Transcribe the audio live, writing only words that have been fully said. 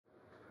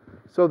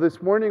So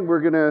this morning we're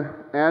going to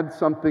add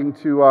something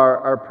to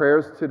our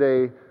prayers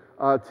today.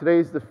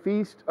 Today's the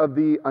Feast of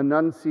the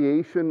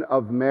Annunciation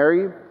of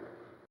Mary.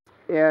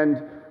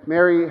 And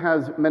Mary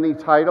has many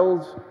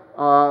titles.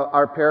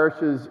 Our parish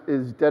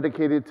is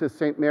dedicated to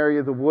St. Mary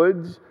of the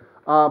Woods.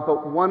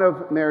 But one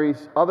of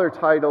Mary's other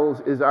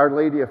titles is Our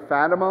Lady of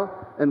Fatima.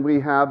 And we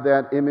have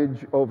that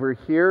image over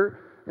here.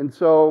 And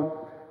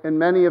so in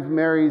many of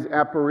Mary's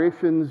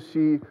apparitions,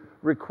 she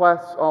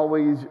requests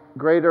always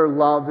greater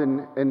love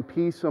and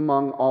peace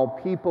among all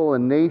people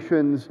and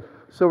nations.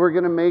 So we're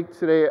going to make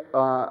today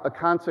a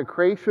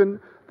consecration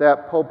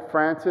that Pope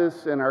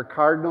Francis and our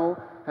Cardinal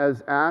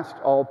has asked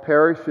all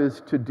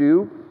parishes to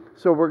do.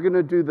 So we're going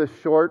to do the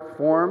short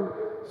form.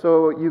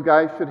 So you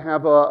guys should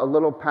have a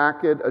little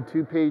packet, a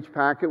 2-page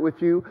packet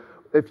with you.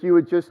 If you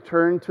would just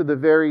turn to the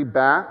very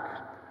back,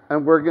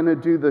 and we're going to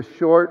do the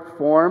short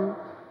form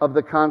of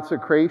the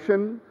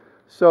consecration.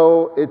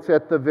 So it's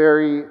at the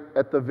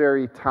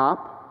very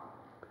top,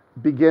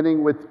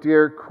 beginning with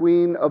Dear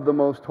Queen of the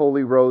Most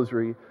Holy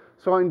Rosary.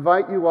 So I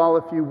invite you all,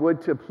 if you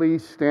would, to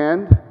please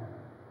stand.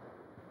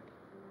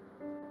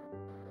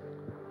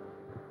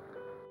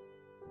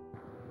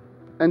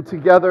 And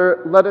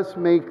together, let us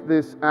make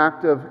this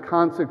act of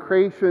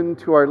consecration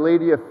to Our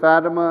Lady of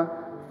Fatima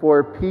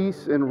for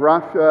peace in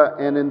Russia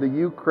and in the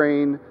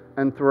Ukraine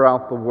and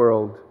throughout the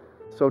world.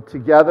 So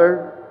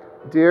together,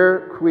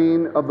 Dear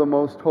Queen of the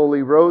Most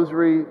Holy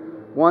Rosary,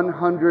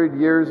 100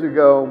 years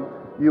ago,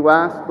 you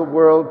asked the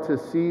world to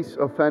cease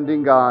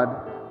offending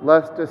God,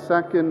 lest a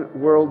second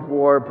world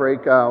war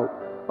break out,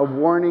 a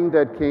warning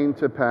that came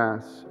to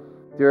pass.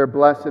 Dear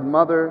Blessed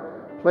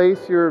Mother,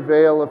 place your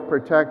veil of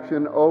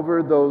protection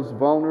over those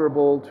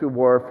vulnerable to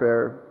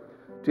warfare.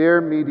 Dear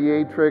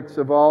Mediatrix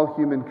of all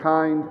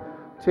humankind,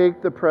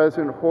 take the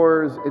present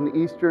horrors in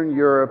Eastern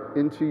Europe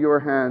into your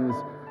hands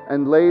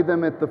and lay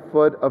them at the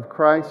foot of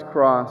Christ's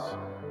cross,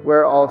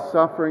 where all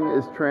suffering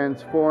is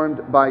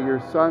transformed by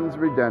your Son's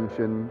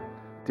redemption.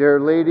 Dear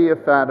Lady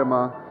of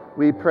Fatima,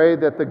 we pray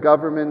that the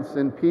governments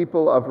and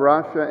people of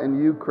Russia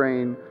and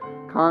Ukraine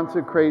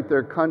consecrate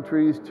their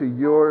countries to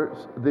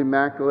yours, the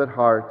Immaculate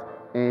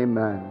Heart.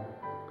 Amen.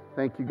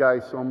 Thank you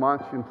guys so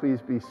much, and please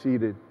be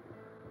seated.